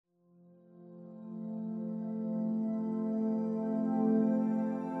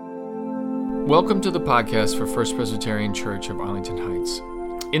Welcome to the podcast for First Presbyterian Church of Arlington Heights.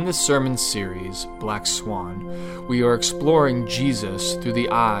 In this sermon series, Black Swan, we are exploring Jesus through the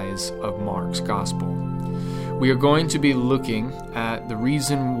eyes of Mark's Gospel. We are going to be looking at the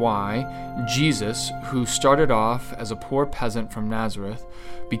reason why Jesus, who started off as a poor peasant from Nazareth,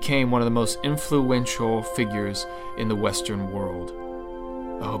 became one of the most influential figures in the Western world.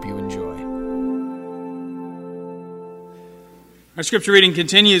 I hope you enjoy. Our scripture reading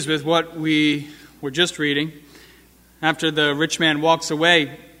continues with what we were just reading. After the rich man walks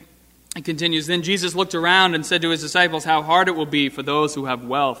away, it continues, "Then Jesus looked around and said to his disciples, 'How hard it will be for those who have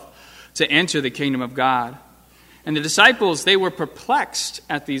wealth to enter the kingdom of God.' And the disciples, they were perplexed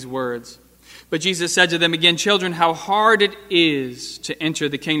at these words. But Jesus said to them again, 'Children, how hard it is to enter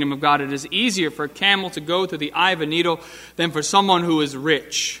the kingdom of God. It is easier for a camel to go through the eye of a needle than for someone who is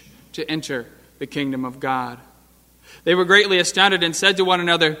rich to enter the kingdom of God.' They were greatly astounded and said to one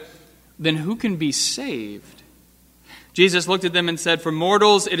another, 'Then who can be saved?' Jesus looked at them and said, 'For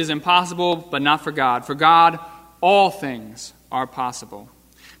mortals it is impossible, but not for God. For God all things are possible.'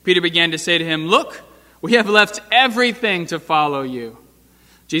 Peter began to say to him, 'Look, we have left everything to follow you.'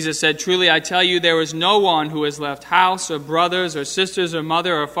 Jesus said, 'Truly I tell you, there is no one who has left house or brothers or sisters or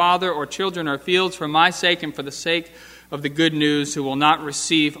mother or father or children or fields for my sake and for the sake of the good news who will not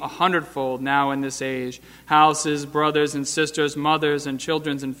receive 100-fold now in this age, houses, brothers and sisters, mothers and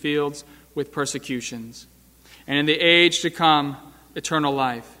children and fields with persecutions. And in the age to come, eternal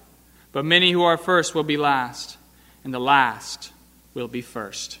life. But many who are first will be last, and the last will be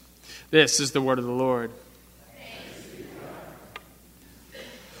first.'" This is the word of the Lord.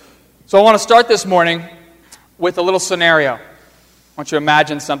 So I want to start this morning with a little scenario. I want you to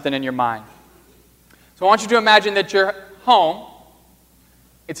imagine something in your mind. So I want you to imagine that you're home,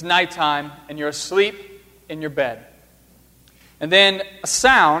 it's nighttime, and you're asleep in your bed. And then a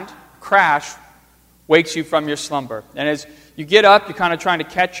sound, crash, wakes you from your slumber. And as you get up, you're kind of trying to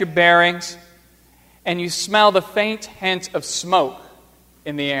catch your bearings, and you smell the faint hint of smoke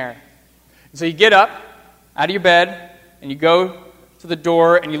in the air. And so you get up out of your bed, and you go to the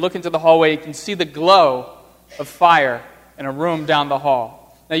door, and you look into the hallway. You can see the glow of fire in a room down the hall.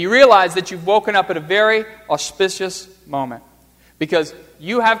 Now you realize that you've woken up at a very auspicious moment because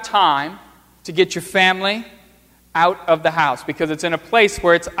you have time to get your family out of the house because it's in a place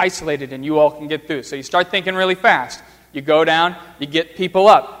where it's isolated and you all can get through. So you start thinking really fast. You go down, you get people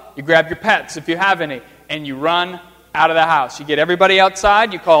up, you grab your pets if you have any, and you run out of the house. You get everybody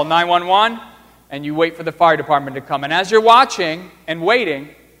outside, you call 911, and you wait for the fire department to come. And as you're watching and waiting,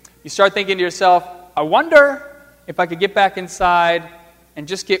 you start thinking to yourself, I wonder if I could get back inside and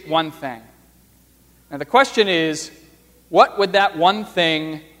just get one thing. Now the question is, what would that one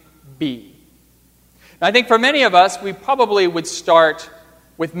thing be? Now, I think for many of us, we probably would start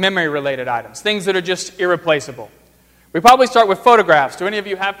with memory-related items, things that are just irreplaceable. We probably start with photographs. Do any of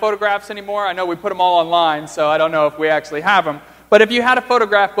you have photographs anymore? I know we put them all online, so I don't know if we actually have them. But if you had a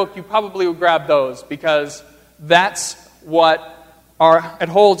photograph book, you probably would grab those because that's it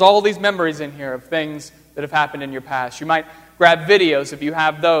holds all these memories in here of things that have happened in your past. You might grab videos if you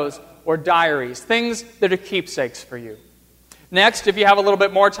have those, or diaries, things that are keepsakes for you. Next, if you have a little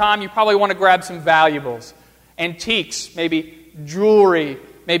bit more time, you probably want to grab some valuables, antiques, maybe jewelry,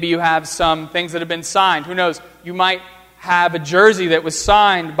 maybe you have some things that have been signed. Who knows? You might have a jersey that was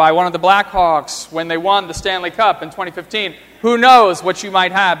signed by one of the Blackhawks when they won the Stanley Cup in 2015. Who knows what you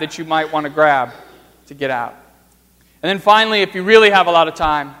might have that you might want to grab to get out. And then finally, if you really have a lot of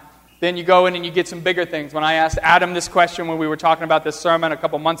time, then you go in and you get some bigger things. When I asked Adam this question when we were talking about this sermon a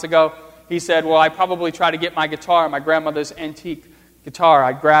couple months ago, he said, well, I probably try to get my guitar, my grandmother's antique guitar.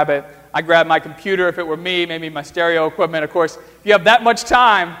 I'd grab it. I'd grab my computer if it were me, maybe my stereo equipment. Of course, if you have that much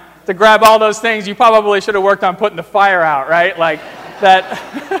time to grab all those things, you probably should have worked on putting the fire out, right? Like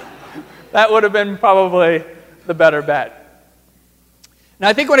that, that would have been probably the better bet. Now,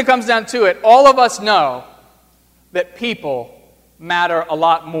 I think when it comes down to it, all of us know that people matter a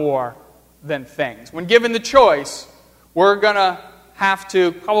lot more than things. When given the choice, we're going to have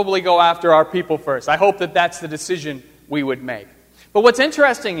to probably go after our people first. I hope that that's the decision we would make. But what's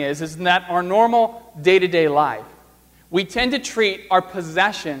interesting is that our normal day-to-day life, we tend to treat our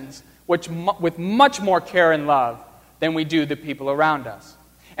possessions with much more care and love than we do the people around us.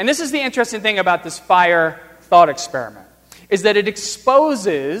 And this is the interesting thing about this fire thought experiment, is that it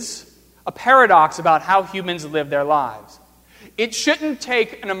exposes a paradox about how humans live their lives. It shouldn't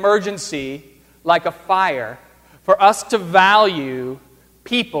take an emergency like a fire for us to value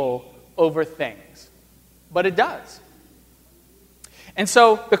people over things. But it does. And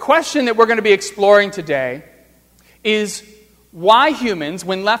so the question that we're going to be exploring today is, why humans,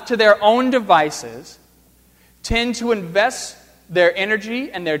 when left to their own devices, tend to invest their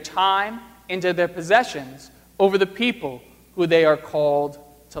energy and their time into their possessions over the people who they are called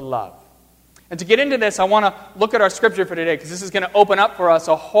to love. And to get into this, I want to look at our scripture for today, because this is going to open up for us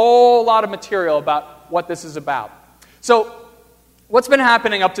a whole lot of material about what this is about. So, what's been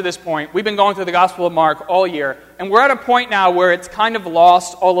happening up to this point? We've been going through the Gospel of Mark all year, and we're at a point now where it's kind of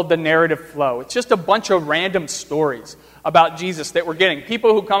lost all of the narrative flow. It's just a bunch of random stories about Jesus that we're getting.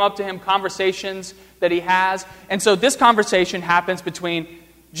 People who come up to him, conversations that he has. And so this conversation happens between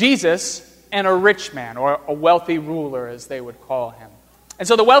Jesus and a rich man, or a wealthy ruler, as they would call him. And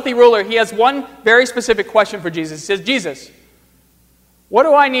so the wealthy ruler, he has one very specific question for Jesus. He says, Jesus, what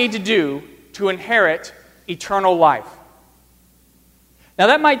do I need to do to inherit eternal life? Now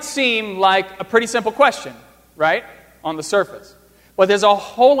that might seem like a pretty simple question, right, on the surface. But there's a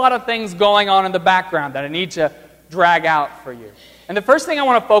whole lot of things going on in the background that I need to drag out for you. And the first thing I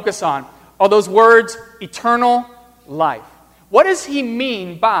want to focus on are those words, eternal life. What does he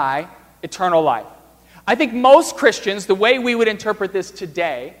mean by eternal life? I think most Christians, the way we would interpret this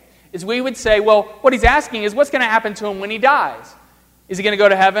today, is we would say, well, what he's asking is what's going to happen to him when he dies? Is he going to go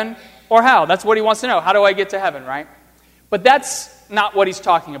to heaven or hell? That's what he wants to know. How do I get to heaven, right? But that's not what he's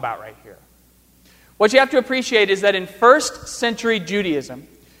talking about right here. What you have to appreciate is that in first century Judaism,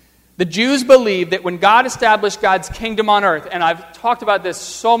 the Jews believed that when God established God's kingdom on earth, and I've talked about this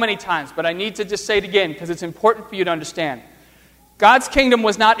so many times, but I need to just say it again because it's important for you to understand. God's kingdom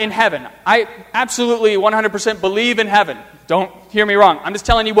was not in heaven. I absolutely 100% believe in heaven. Don't hear me wrong. I'm just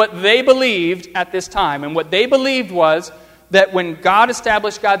telling you what they believed at this time. And what they believed was that when God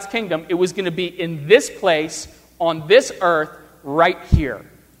established God's kingdom, it was going to be in this place, on this earth, right here.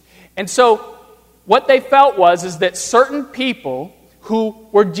 And so what they felt is that certain people who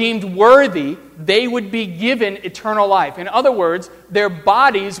were deemed worthy, they would be given eternal life. In other words, their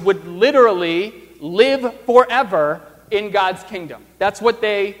bodies would literally live forever in God's kingdom. That's what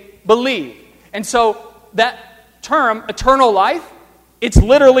they believe. And so that term, eternal life, it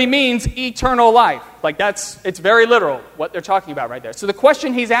literally means eternal life. It's very literal what they're talking about right there. So the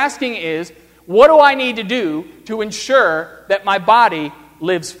question he's asking is, what do I need to do to ensure that my body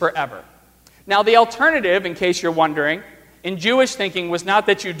lives forever? Now the alternative, in case you're wondering, in Jewish thinking was not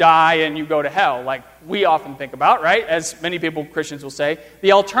that you die and you go to hell, like we often think about, right? As many people, Christians will say.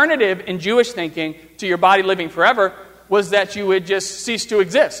 The alternative in Jewish thinking to your body living forever was that you would just cease to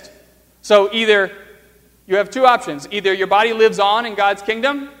exist. So either you have two options. Either your body lives on in God's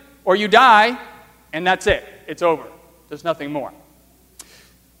kingdom, or you die, and that's it. It's over. There's nothing more.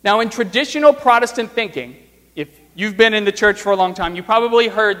 Now, in traditional Protestant thinking, if you've been in the church for a long time, you probably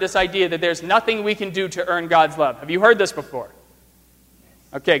heard this idea that there's nothing we can do to earn God's love. Have you heard this before?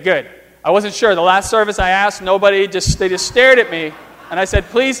 Okay, good. I wasn't sure. The last service I asked, they just stared at me, and I said,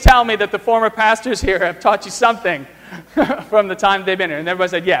 please tell me that the former pastors here have taught you something from the time they've been here. And everybody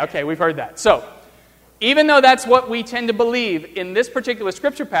said, yeah, okay, we've heard that. So, even though that's what we tend to believe in this particular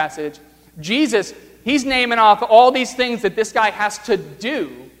scripture passage, Jesus, he's naming off all these things that this guy has to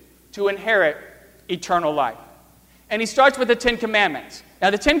do to inherit eternal life. And he starts with the Ten Commandments. Now,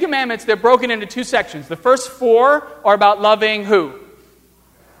 the Ten Commandments, they're broken into two sections. The first four are about loving who?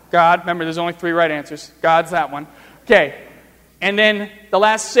 God. Remember, there's only three right answers. God's that one. Okay. And then the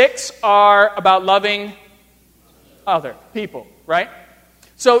last six are about loving other people, right?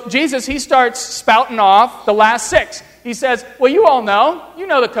 So Jesus, he starts spouting off the last six. He says, well, you all know. You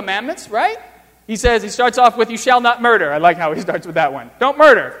know the commandments, right? He starts off with, you shall not murder. I like how he starts with that one. Don't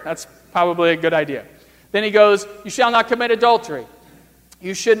murder. That's probably a good idea. Then he goes, you shall not commit adultery.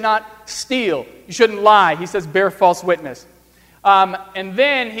 You should not steal. You shouldn't lie. He says, bear false witness. And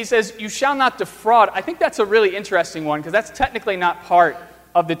then he says, you shall not defraud. I think that's a really interesting one because that's technically not part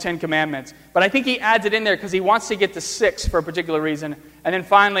of the Ten Commandments. But I think he adds it in there because he wants to get to 6 for a particular reason. And then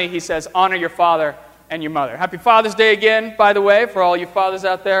finally he says, honor your father and your mother. Happy Father's Day again, by the way, for all you fathers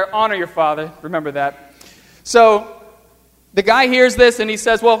out there. Honor your father. Remember that. So the guy hears this and he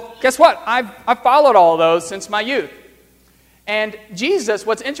says, well, guess what? I've followed all those since my youth. And Jesus,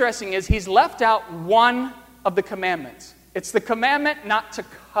 what's interesting is he's left out one of the commandments. It's the commandment not to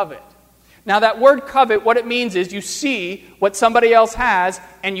covet. Now that word covet, what it means is you see what somebody else has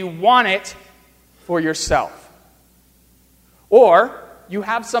and you want it for yourself. Or you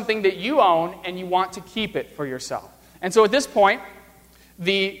have something that you own and you want to keep it for yourself. And so at this point,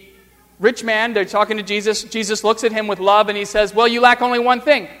 the rich man, they're talking to Jesus. Jesus looks at him with love and he says, well, you lack only one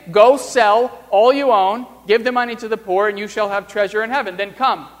thing. Go sell all you own, give the money to the poor, and you shall have treasure in heaven. Then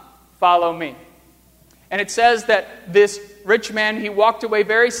come, follow me. And it says that this rich man, he walked away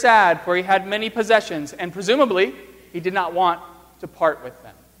very sad, for he had many possessions. And presumably, he did not want to part with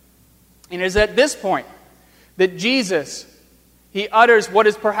them. And it is at this point that Jesus, he utters what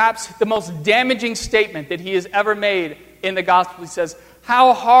is perhaps the most damaging statement that he has ever made in the gospel. He says,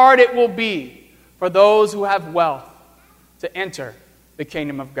 how hard it will be for those who have wealth to enter the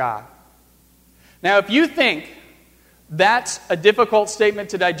kingdom of God. Now, if you think that's a difficult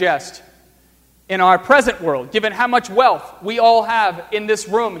statement to digest in our present world, given how much wealth we all have in this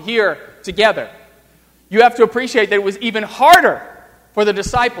room here together, you have to appreciate that it was even harder for the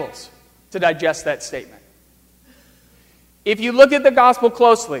disciples to digest that statement. If you look at the gospel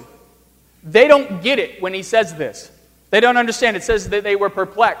closely, they don't get it when he says this. They don't understand. It says that they were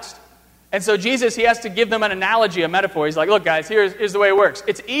perplexed. And so Jesus, he has to give them an analogy, a metaphor. He's like, look guys, here's the way it works.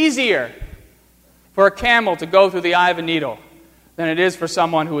 It's easier for a camel to go through the eye of a needle than it is for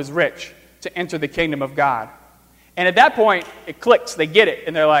someone who is rich to enter the kingdom of God. And at that point, it clicks. They get it.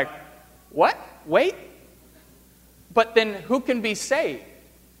 And they're like, what? Wait? But then who can be saved?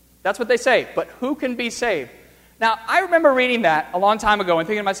 That's what they say. But who can be saved? Now, I remember reading that a long time ago and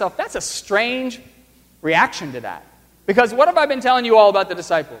thinking to myself, that's a strange reaction to that. Because what have I been telling you all about the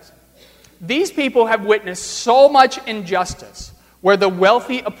disciples? These people have witnessed so much injustice where the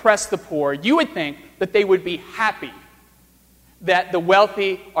wealthy oppress the poor. You would think that they would be happy that the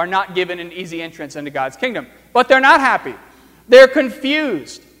wealthy are not given an easy entrance into God's kingdom. But they're not happy. They're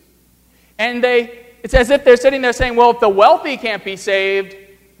confused. And it's as if they're sitting there saying, well, if the wealthy can't be saved,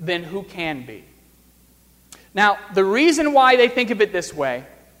 then who can be? Now, the reason why they think of it this way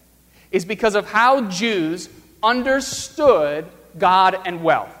is because of how Jews understood God and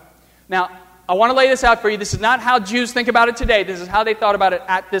wealth. Now, I want to lay this out for you. This is not how Jews think about it today. This is how they thought about it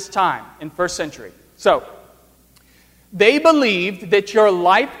at this time in first century. So, they believed that your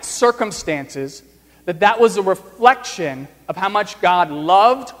life circumstances, that was a reflection of how much God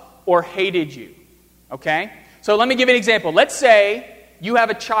loved or hated you. Okay? So let me give you an example. Let's say you have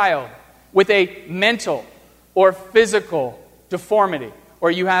a child with a mental or physical deformity,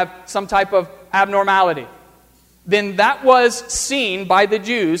 or you have some type of abnormality. Then that was seen by the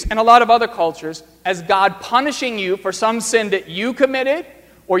Jews and a lot of other cultures as God punishing you for some sin that you committed,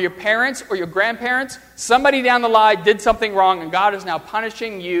 or your parents or your grandparents. Somebody down the line did something wrong, and God is now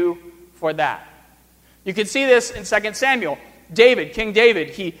punishing you for that. You can see this in 2 Samuel. King David,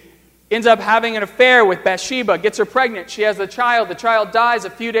 he ends up having an affair with Bathsheba, gets her pregnant. She has the child dies a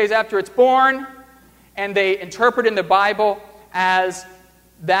few days after it's born, and they interpret in the Bible as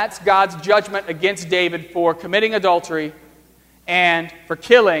that's God's judgment against David for committing adultery and for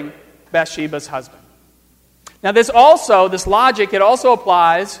killing Bathsheba's husband. Now this logic, it also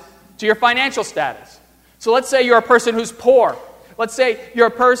applies to your financial status. So let's say you're a person who's poor. Let's say you're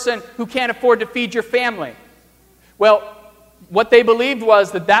a person who can't afford to feed your family. Well, what they believed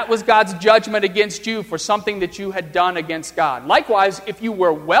was that was God's judgment against you for something that you had done against God. Likewise, if you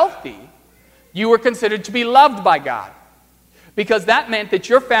were wealthy, you were considered to be loved by God, because that meant that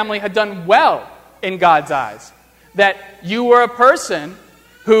your family had done well in God's eyes, that you were a person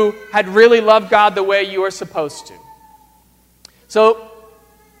who had really loved God the way you were supposed to. So,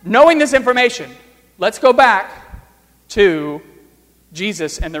 knowing this information, let's go back to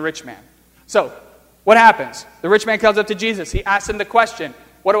Jesus and the rich man. So, what happens? The rich man comes up to Jesus. He asks him the question,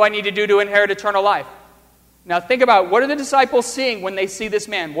 what do I need to do to inherit eternal life? Now think about, what are the disciples seeing when they see this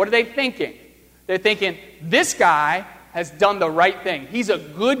man? What are they thinking? They're thinking, this guy has done the right thing. He's a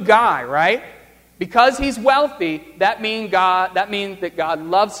good guy, right? Because he's wealthy, that means that God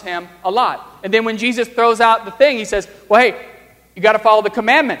loves him a lot. And then when Jesus throws out the thing, he says, well, hey, you got to follow the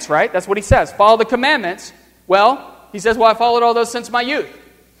commandments, right? That's what he says. Follow the commandments. Well, he says, well, I followed all those since my youth.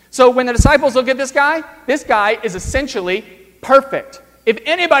 So when the disciples look at this guy is essentially perfect. If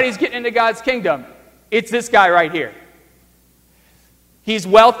anybody's getting into God's kingdom, it's this guy right here. He's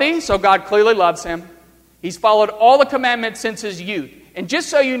wealthy, so God clearly loves him. He's followed all the commandments since his youth. And just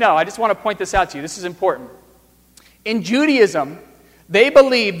so you know, I just want to point this out to you. This is important. In Judaism, they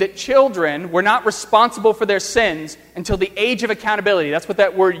believed that children were not responsible for their sins until the age of accountability. That's what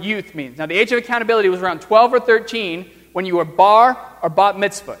that word youth means. Now, the age of accountability was around 12 or 13 when you were bar or bat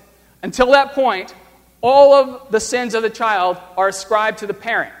mitzvah. Until that point, all of the sins of the child are ascribed to the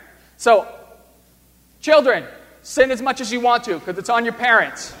parent. So, children, sin as much as you want to because it's on your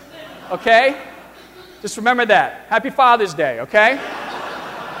parents. Okay? Just remember that. Happy Father's Day, okay?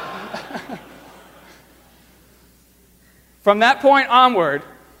 From that point onward,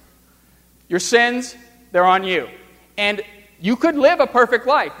 your sins, they're on you. And you could live a perfect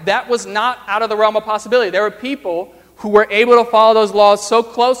life. That was not out of the realm of possibility. There were people who were able to follow those laws so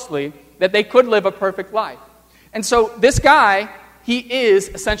closely that they could live a perfect life. And so this guy, he is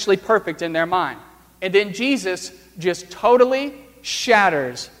essentially perfect in their mind. And then Jesus just totally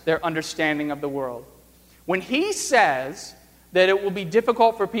shatters their understanding of the world. When he says that it will be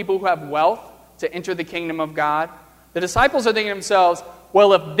difficult for people who have wealth to enter the kingdom of God, the disciples are thinking to themselves,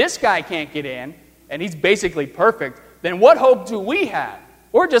 well, if this guy can't get in, and he's basically perfect, then what hope do we have?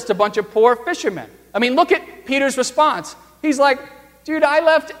 We're just a bunch of poor fishermen. I mean, look at Peter's response. He's like, dude, I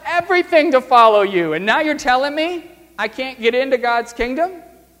left everything to follow you, and now you're telling me I can't get into God's kingdom?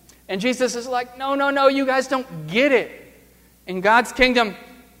 And Jesus is like, no, you guys don't get it. In God's kingdom,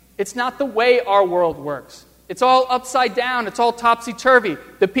 it's not the way our world works. It's all upside down. It's all topsy-turvy.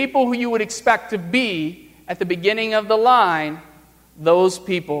 The people who you would expect to be at the beginning of the line, those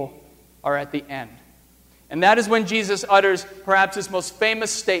people are at the end. And that is when Jesus utters perhaps his most famous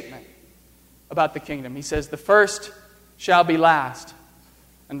statement about the kingdom. He says, the first shall be last,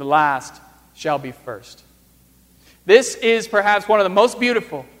 and the last shall be first. This is perhaps one of the most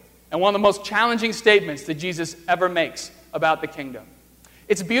beautiful and one of the most challenging statements that Jesus ever makes about the kingdom.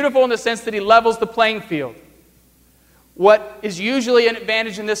 It's beautiful in the sense that he levels the playing field. What is usually an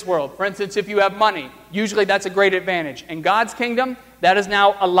advantage in this world, for instance, if you have money, usually that's a great advantage. In God's kingdom, that is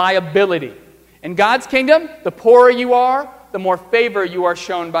now a liability. In God's kingdom, the poorer you are, the more favor you are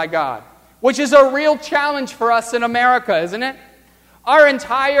shown by God, which is a real challenge for us in America, isn't it? Our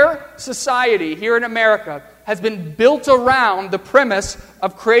entire society here in America has been built around the premise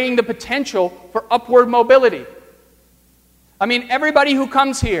of creating the potential for upward mobility. I mean, everybody who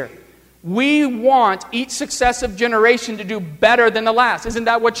comes here, we want each successive generation to do better than the last. Isn't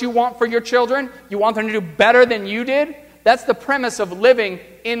that what you want for your children? You want them to do better than you did? That's the premise of living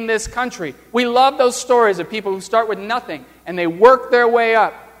in this country. We love those stories of people who start with nothing and they work their way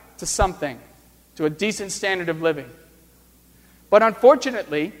up to something, to a decent standard of living. But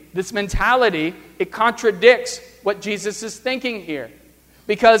unfortunately, this mentality, it contradicts what Jesus is thinking here.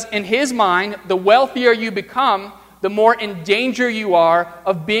 Because in his mind, the wealthier you become, the more in danger you are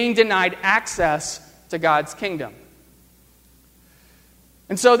of being denied access to God's kingdom.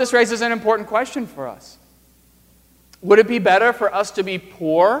 And so this raises an important question for us. Would it be better for us to be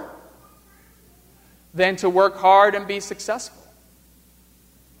poor than to work hard and be successful?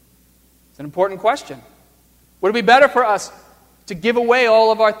 It's an important question. Would it be better for us to give away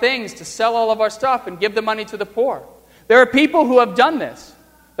all of our things, to sell all of our stuff and give the money to the poor? There are people who have done this.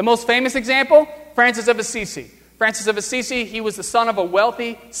 The most famous example, Francis of Assisi. Francis of Assisi, he was the son of a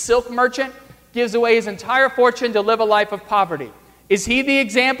wealthy silk merchant, gives away his entire fortune to live a life of poverty. Is he the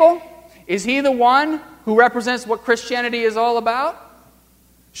example? Is he the one who represents what Christianity is all about?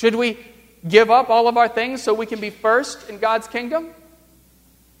 Should we give up all of our things so we can be first in God's kingdom?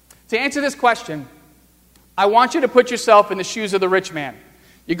 To answer this question, I want you to put yourself in the shoes of the rich man.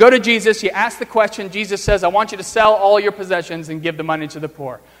 You go to Jesus, you ask the question, Jesus says, I want you to sell all your possessions and give the money to the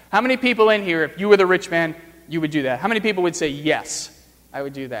poor. How many people in here, if you were the rich man, you would do that? How many people would say, yes, I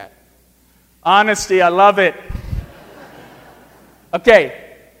would do that? Honesty, I love it. Okay.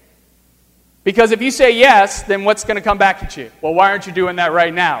 Because if you say yes, then what's going to come back at you? Well, why aren't you doing that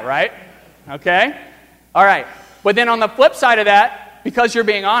right now, right? Okay? All right. But then on the flip side of that, because you're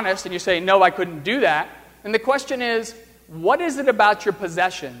being honest and you say, no, I couldn't do that, then the question is, what is it about your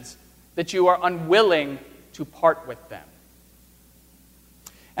possessions that you are unwilling to part with them?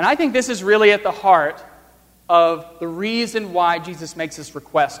 And I think this is really at the heart of the reason why Jesus makes this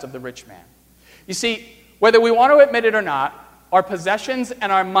request of the rich man. You see, whether we want to admit it or not, our possessions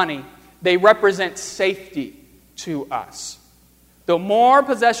and our money, they represent safety to us. The more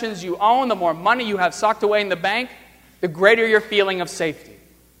possessions you own, the more money you have socked away in the bank, the greater your feeling of safety.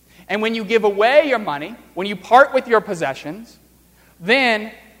 And when you give away your money, when you part with your possessions,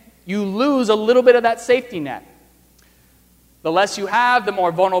 then you lose a little bit of that safety net. The less you have, the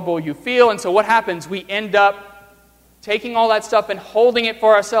more vulnerable you feel. And so what happens? We end up taking all that stuff and holding it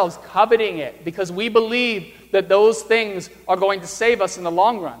for ourselves, coveting it, because we believe that those things are going to save us in the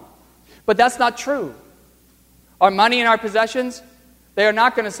long run. But that's not true. Our money and our possessions, they are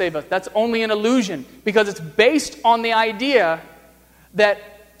not going to save us. That's only an illusion, because it's based on the idea that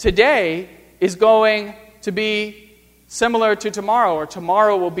today is going to be similar to tomorrow, or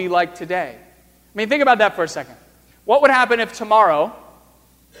tomorrow will be like today. I mean, think about that for a second. What would happen if tomorrow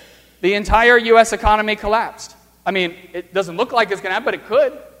the entire U.S. economy collapsed? I mean, it doesn't look like it's going to happen, but it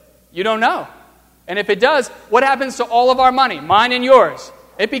could. You don't know. And if it does, what happens to all of our money, mine and yours?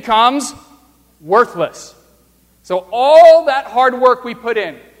 It becomes worthless. So all that hard work we put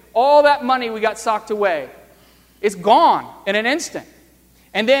in, all that money we got socked away, it's gone in an instant.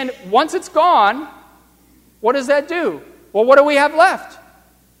 And then once it's gone, what does that do? Well, what do we have left?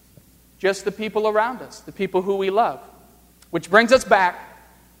 Just the people around us, the people who we love. Which brings us back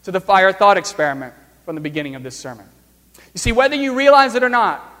to the fire thought experiment. from the beginning of this sermon. You see, whether you realize it or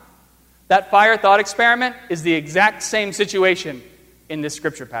not, that fire thought experiment is the exact same situation in this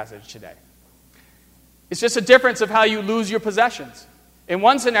scripture passage today. It's just a difference of how you lose your possessions. In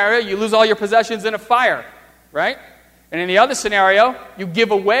one scenario, you lose all your possessions in a fire, right? And in the other scenario, you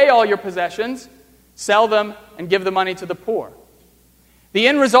give away all your possessions, sell them, and give the money to the poor. The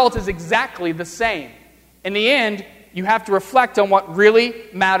end result is exactly the same. In the end, you have to reflect on what really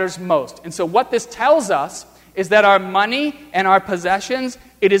matters most. And so what this tells us is that our money and our possessions,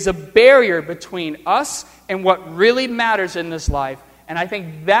 it is a barrier between us and what really matters in this life. And I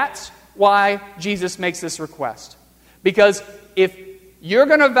think that's why Jesus makes this request. Because if you're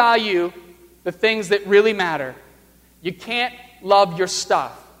going to value the things that really matter, you can't love your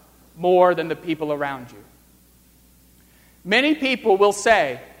stuff more than the people around you. Many people will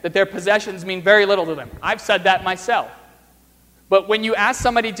say that their possessions mean very little to them. I've said that myself. But when you ask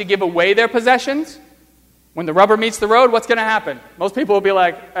somebody to give away their possessions, when the rubber meets the road, what's going to happen? Most people will be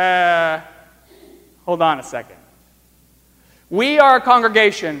like, hold on a second. We are a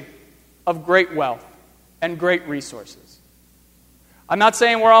congregation of great wealth and great resources. I'm not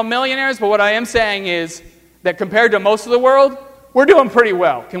saying we're all millionaires, but what I am saying is that compared to most of the world, we're doing pretty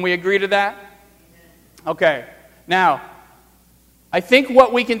well. Can we agree to that? Okay. Now, I think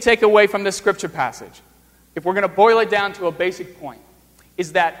what we can take away from this scripture passage, if we're going to boil it down to a basic point,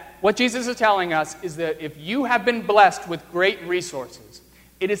 is that what Jesus is telling us is that if you have been blessed with great resources,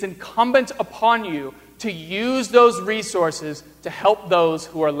 it is incumbent upon you to use those resources to help those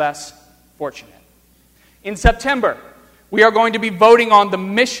who are less fortunate. In September, we are going to be voting on the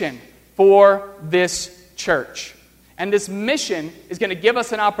mission for this church. And this mission is going to give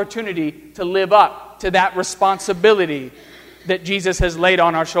us an opportunity to live up to that responsibility that Jesus has laid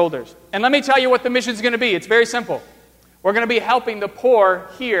on our shoulders. And let me tell you what the mission is going to be. It's very simple. We're going to be helping the poor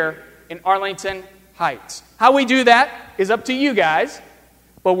here in Arlington Heights. How we do that is up to you guys,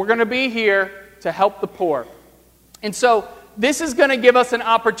 but we're going to be here to help the poor. And so this is going to give us an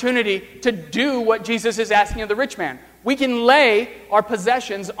opportunity to do what Jesus is asking of the rich man. We can lay our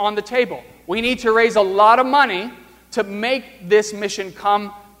possessions on the table. We need to raise a lot of money to make this mission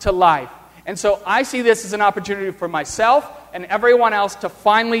come to life. And so I see this as an opportunity for myself and everyone else to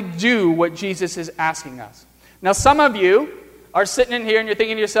finally do what Jesus is asking us. Now, some of you are sitting in here and you're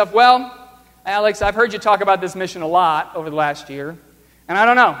thinking to yourself, well, Alex, I've heard you talk about this mission a lot over the last year, and I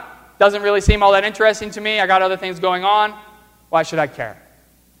don't know. Doesn't really seem all that interesting to me. I got other things going on. Why should I care?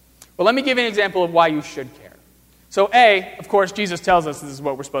 Well, let me give you an example of why you should care. So A, of course, Jesus tells us this is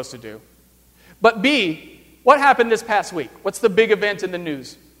what we're supposed to do. But B, what happened this past week? What's the big event in the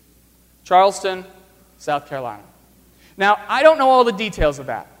news? Charleston, South Carolina. Now, I don't know all the details of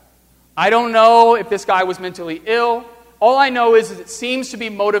that. I don't know if this guy was mentally ill. All I know is it seems to be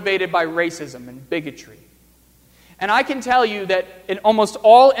motivated by racism and bigotry. And I can tell you that in almost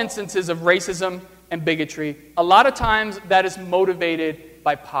all instances of racism and bigotry, a lot of times that is motivated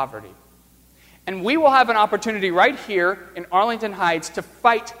by poverty. And we will have an opportunity right here in Arlington Heights to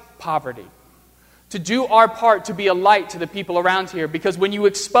fight poverty, to do our part to be a light to the people around here. Because when you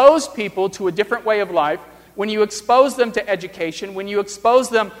expose people to a different way of life, when you expose them to education, when you expose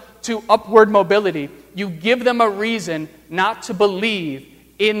them to upward mobility, you give them a reason not to believe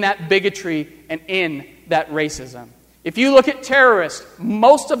in that bigotry and in that racism. If you look at terrorists,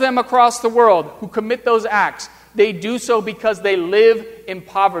 most of them across the world who commit those acts, they do so because they live in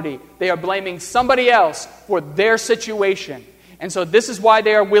poverty. They are blaming somebody else for their situation. And so this is why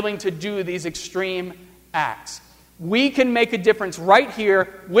they are willing to do these extreme acts. We can make a difference right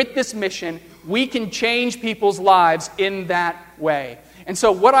here with this mission. We can change people's lives in that way. And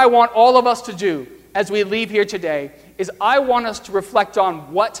so what I want all of us to do as we leave here today is I want us to reflect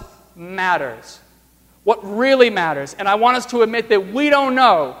on what matters, what really matters. And I want us to admit that we don't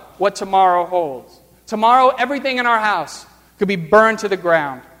know what tomorrow holds. Tomorrow, everything in our house could be burned to the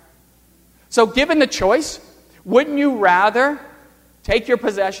ground. So given the choice, wouldn't you rather take your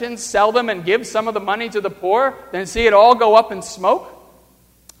possessions, sell them, and give some of the money to the poor than see it all go up in smoke?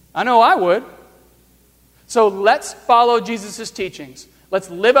 I know I would. So let's follow Jesus' teachings. Let's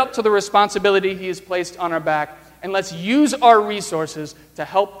live up to the responsibility he has placed on our back, and let's use our resources to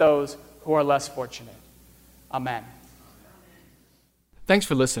help those who are less fortunate. Amen. Thanks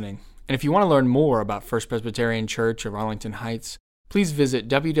for listening. And if you want to learn more about First Presbyterian Church of Arlington Heights, please visit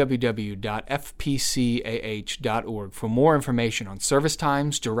www.fpcah.org for more information on service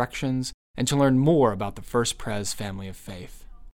times, directions, and to learn more about the First Pres family of faith.